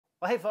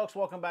Well, hey folks,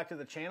 welcome back to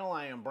the channel.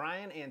 I am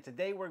Brian, and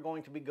today we're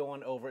going to be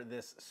going over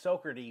this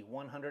Sokerdy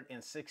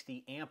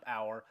 160 amp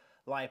hour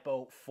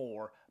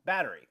Lifepo4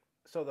 battery.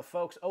 So the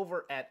folks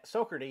over at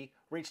Sokerdy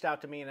reached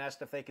out to me and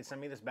asked if they could send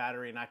me this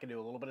battery and I could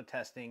do a little bit of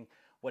testing,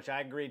 which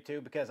I agreed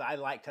to because I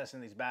like testing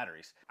these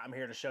batteries. I'm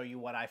here to show you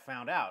what I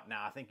found out.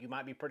 Now, I think you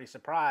might be pretty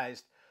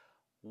surprised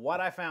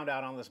what I found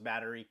out on this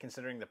battery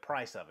considering the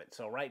price of it.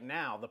 So right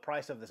now, the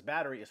price of this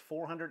battery is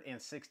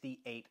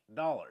 $468.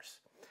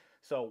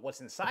 So what's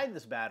inside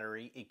this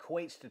battery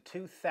equates to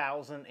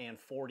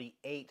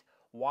 2,048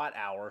 watt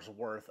hours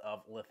worth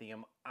of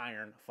lithium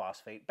iron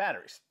phosphate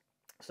batteries.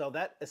 So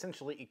that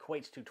essentially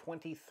equates to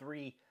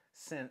 23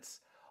 cents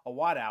a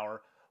watt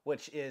hour,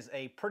 which is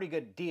a pretty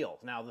good deal.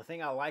 Now, the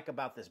thing I like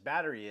about this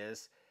battery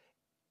is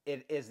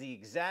it is the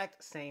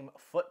exact same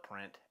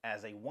footprint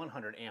as a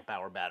 100 amp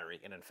hour battery.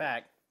 And in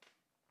fact,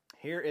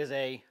 here is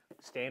a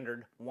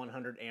standard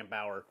 100 amp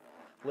hour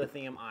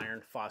lithium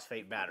iron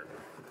phosphate battery.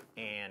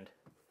 And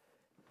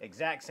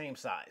exact same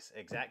size,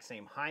 exact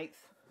same height,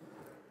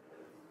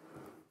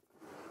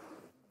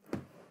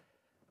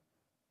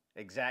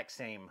 exact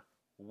same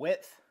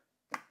width.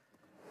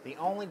 The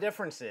only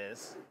difference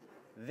is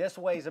this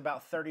weighs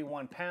about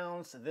 31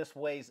 pounds, this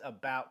weighs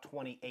about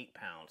 28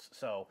 pounds.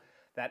 So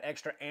that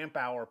extra amp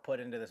hour put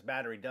into this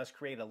battery does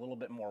create a little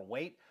bit more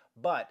weight,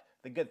 but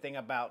the good thing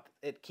about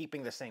it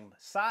keeping the same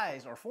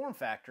size or form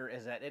factor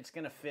is that it's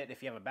going to fit,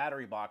 if you have a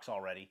battery box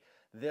already,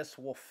 this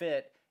will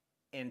fit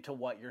into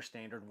what your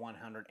standard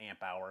 100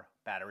 amp hour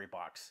battery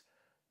box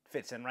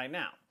fits in right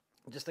now.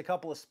 Just a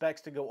couple of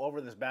specs to go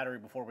over this battery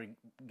before we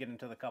get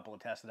into the couple of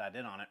tests that I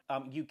did on it.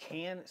 You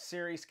can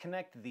series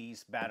connect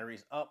these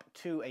batteries up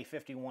to a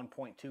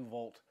 51.2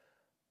 volt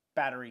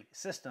battery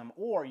system,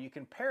 or you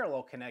can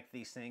parallel connect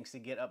these things to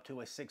get up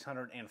to a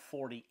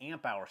 640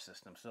 amp hour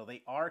system. So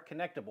they are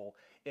connectable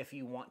if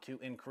you want to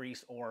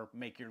increase or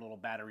make your little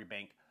battery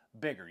bank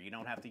bigger. You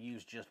don't have to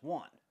use just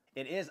one.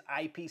 It is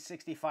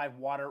IP65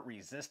 water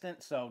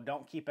resistant, so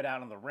don't keep it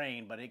out in the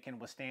rain, but it can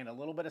withstand a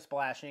little bit of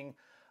splashing.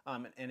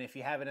 And if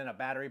you have it in a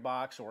battery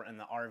box or in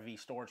the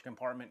RV storage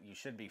compartment, you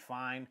should be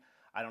fine.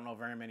 I don't know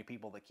very many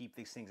people that keep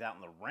these things out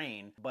in the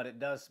rain, but it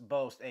does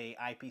boast a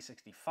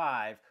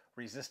IP65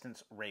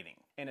 resistance rating.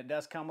 And it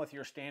does come with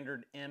your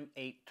standard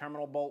M8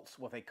 terminal bolts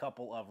with a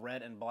couple of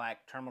red and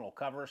black terminal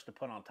covers to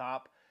put on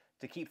top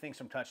to keep things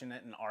from touching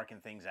it and arcing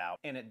things out.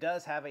 And it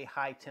does have a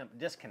high temp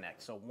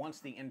disconnect. So once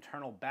the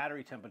internal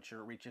battery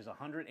temperature reaches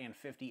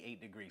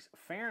 158 degrees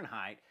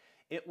Fahrenheit,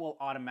 it will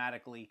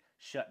automatically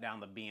shut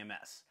down the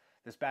BMS.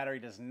 This battery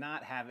does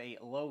not have a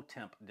low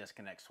temp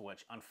disconnect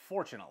switch.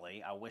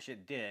 Unfortunately, I wish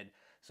it did.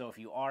 So if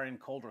you are in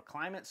colder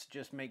climates,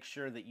 just make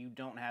sure that you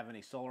don't have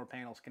any solar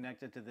panels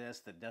connected to this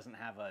that doesn't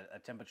have a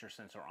temperature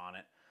sensor on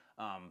it.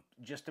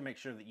 Just to make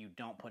sure that you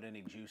don't put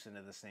any juice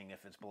into this thing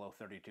if it's below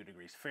 32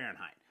 degrees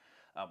Fahrenheit.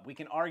 We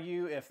can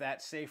argue if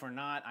that's safe or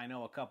not. I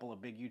know a couple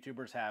of big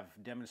YouTubers have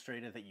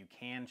demonstrated that you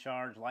can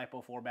charge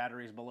Lifepo4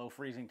 batteries below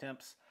freezing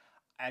temps.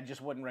 I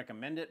just wouldn't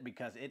recommend it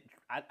because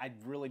I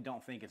really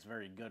don't think it's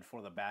very good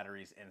for the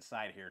batteries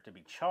inside here to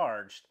be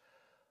charged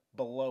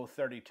below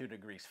 32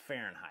 degrees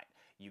Fahrenheit.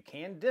 You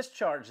can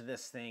discharge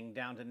this thing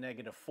down to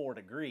 -4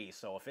 degrees.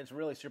 So if it's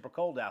really super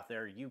cold out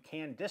there, you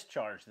can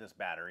discharge this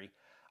battery.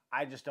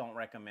 I just don't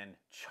recommend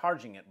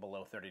charging it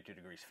below 32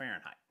 degrees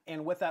Fahrenheit.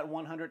 And with that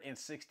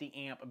 160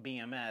 amp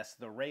BMS,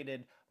 the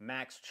rated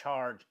max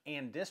charge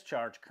and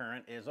discharge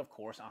current is, of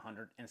course,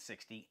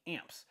 160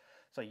 amps.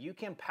 So you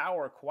can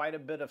power quite a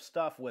bit of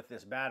stuff with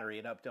this battery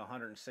at up to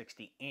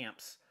 160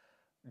 amps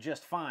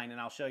just fine.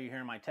 And I'll show you here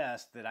in my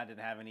test that I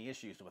didn't have any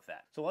issues with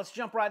that. So let's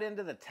jump right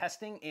into the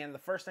testing. And the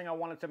first thing I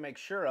wanted to make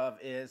sure of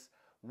is,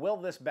 will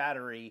this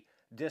battery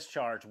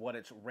discharge what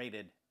its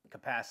rated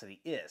capacity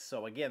is?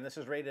 So again, this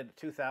is rated at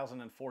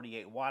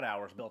 2,048 watt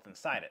hours built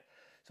inside it.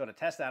 So to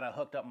test that, I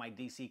hooked up my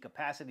DC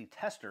capacity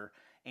tester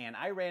and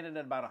I ran it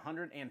at about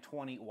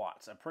 120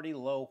 watts, a pretty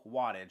low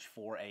wattage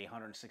for a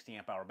 160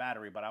 amp hour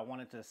battery, but I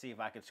wanted to see if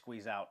I could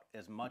squeeze out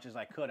as much as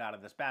I could out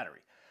of this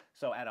battery.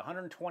 So at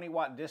 120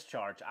 watt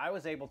discharge, I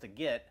was able to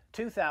get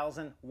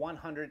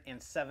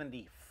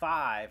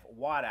 2,175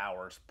 watt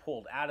hours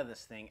pulled out of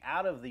this thing,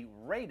 out of the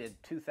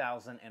rated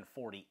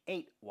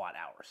 2,048 watt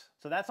hours.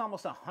 So that's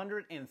almost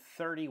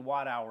 130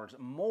 watt hours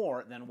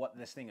more than what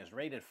this thing is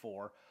rated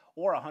for,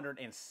 or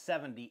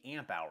 170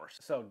 amp hours.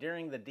 So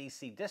during the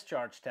DC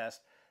discharge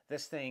test,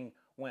 this thing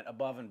went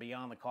above and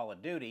beyond the call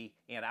of duty,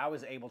 and I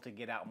was able to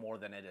get out more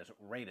than it is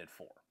rated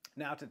for.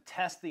 Now to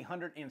test the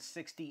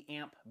 160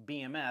 amp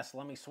BMS,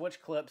 let me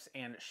switch clips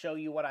and show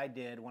you what I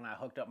did when I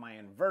hooked up my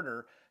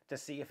inverter to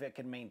see if it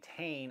could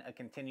maintain a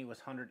continuous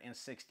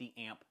 160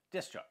 amp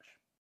discharge.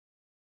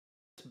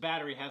 This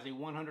battery has a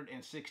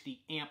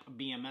 160 amp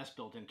BMS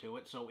built into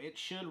it, so it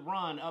should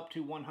run up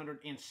to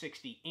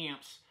 160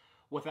 amps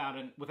without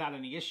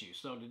any issues.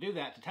 So to do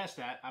that, to test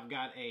that, I've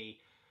got a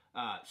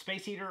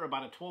space heater,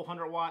 about a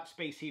 1200 watt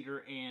space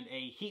heater, and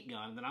a heat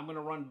gun that I'm going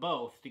to run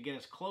both to get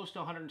as close to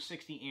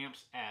 160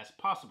 amps as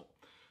possible.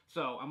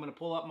 So I'm going to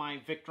pull up my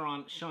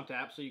Victron shunt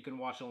app so you can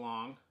watch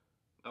along.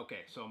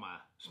 Okay, so my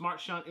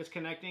Smart shunt is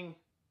connecting.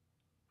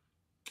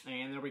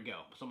 And there we go.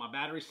 So my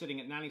battery's sitting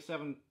at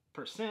 97%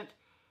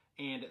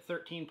 and at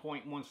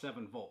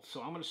 13.17 volts.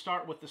 So I'm going to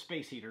start with the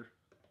space heater.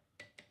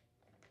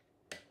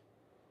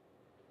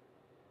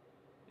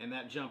 And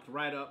that jumped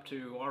right up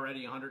to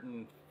already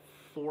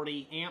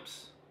 140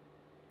 amps.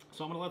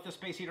 So I'm going to let the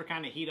space heater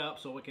kind of heat up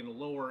so it can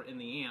lower in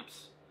the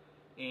amps.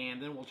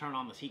 And then we'll turn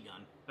on this heat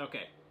gun.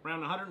 Okay,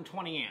 around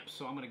 120 amps.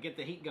 So I'm going to get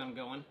the heat gun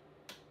going.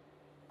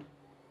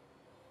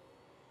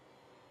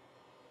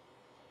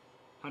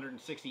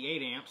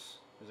 168 amps.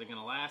 Is it going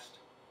to last?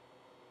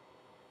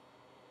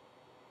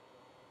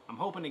 I'm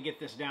hoping to get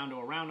this down to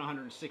around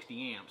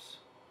 160 amps.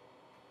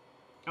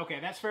 Okay,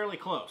 that's fairly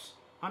close.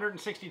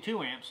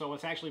 162 amps, so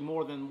it's actually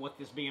more than what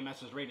this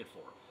BMS is rated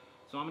for.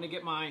 So I'm going to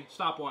get my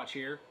stopwatch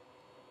here.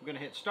 I'm going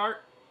to hit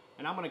start,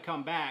 and I'm going to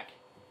come back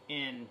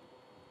in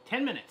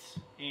 10 minutes,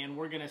 and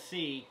we're going to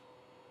see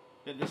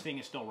that this thing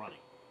is still running.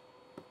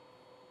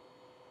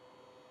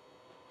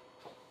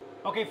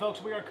 Okay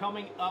folks, we are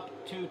coming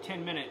up to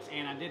 10 minutes,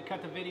 and I did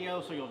cut the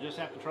video, so you'll just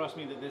have to trust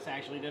me that this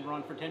actually did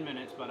run for 10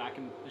 minutes, but I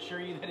can assure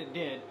you that it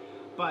did.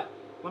 But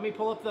let me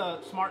pull up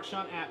the Smart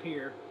Shunt app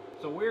here.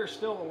 So we're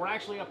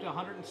actually up to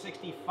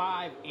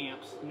 165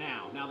 amps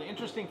now. Now the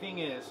interesting thing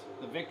is,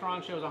 the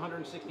Victron shows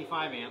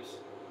 165 amps.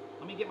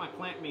 Let me get my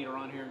clamp meter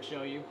on here and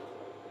show you.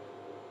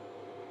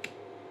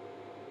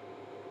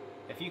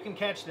 If you can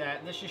catch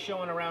that, this is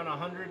showing around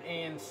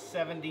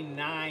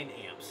 179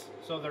 amps.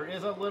 So there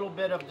is a little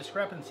bit of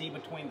discrepancy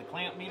between the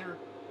clamp meter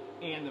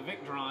and the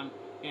Victron.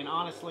 And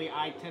honestly,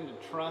 I tend to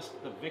trust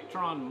the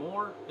Victron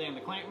more than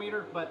the clamp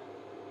meter. But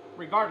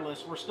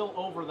regardless, we're still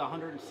over the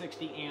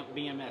 160 amp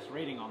BMS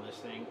rating on this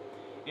thing.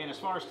 And as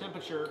far as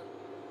temperature,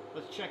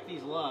 let's check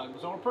these lugs.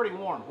 So we're pretty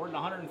warm. We're at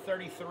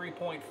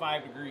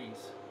 133.5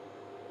 degrees.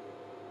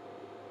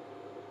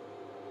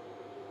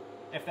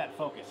 If that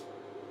focused.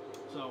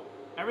 So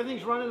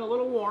everything's running a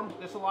little warm.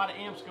 There's a lot of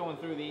amps going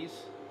through these.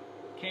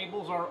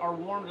 Cables are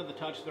warm to the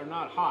touch. They're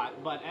not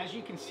hot. But as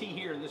you can see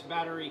here, this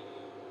battery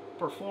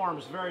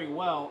performs very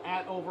well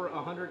at over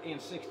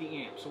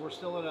 160 amps. So we're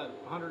still at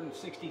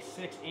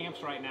 166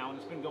 amps right now, and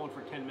it's been going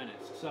for 10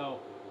 minutes.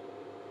 So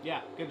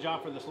yeah, good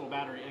job for this little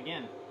battery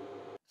again.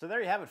 So there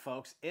you have it,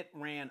 folks. It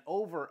ran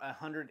over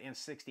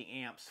 160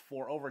 amps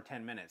for over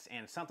 10 minutes,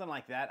 and something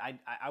like that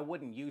I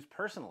wouldn't use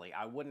personally.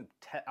 I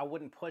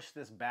wouldn't push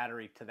this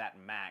battery to that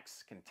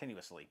max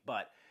continuously,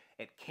 but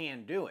it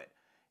can do it.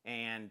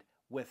 And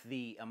with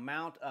the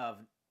amount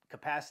of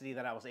capacity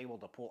that I was able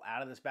to pull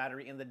out of this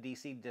battery in the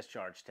DC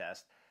discharge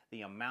test,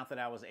 the amount that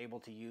I was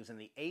able to use in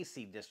the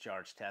AC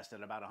discharge test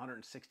at about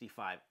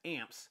 165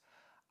 amps,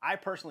 I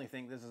personally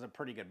think this is a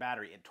pretty good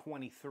battery at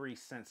 23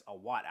 cents a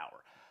watt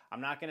hour. I'm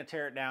not going to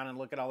tear it down and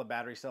look at all the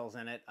battery cells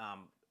in it.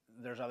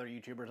 There's other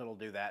YouTubers that'll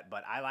do that,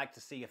 but I like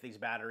to see if these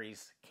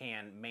batteries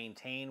can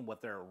maintain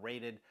what they're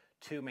rated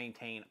to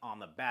maintain on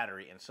the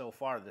battery. And so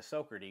far, the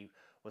Sokerdy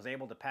was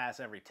able to pass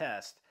every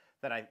test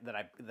that I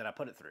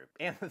put it through.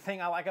 And the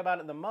thing I like about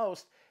it the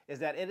most is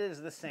that it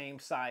is the same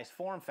size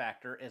form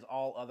factor as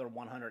all other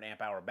 100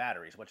 amp hour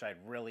batteries, which I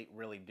really,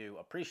 really do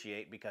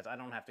appreciate, because I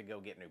don't have to go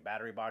get new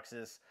battery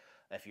boxes.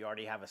 If you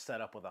already have a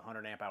setup with a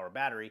 100 amp hour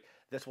battery,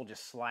 this will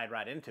just slide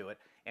right into it,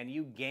 and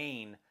you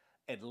gain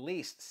at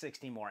least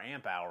 60 more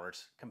amp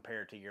hours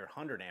compared to your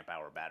 100 amp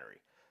hour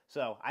battery.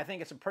 So I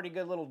think it's a pretty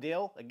good little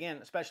deal, again,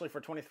 especially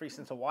for 23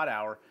 cents a watt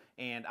hour,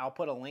 and I'll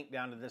put a link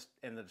down to this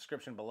in the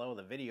description below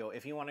the video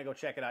if you want to go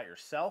check it out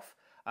yourself.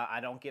 I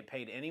don't get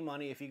paid any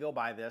money if you go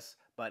buy this,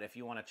 but if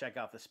you want to check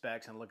out the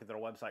specs and look at their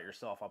website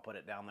yourself, I'll put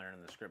it down there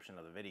in the description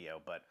of the video.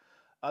 But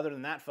other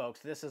than that,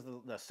 folks, this is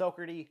the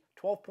Sokerdy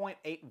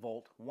 12.8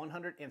 volt,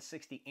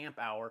 160 amp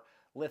hour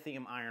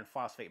lithium iron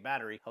phosphate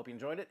battery. Hope you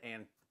enjoyed it,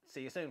 and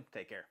see you soon.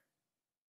 Take care.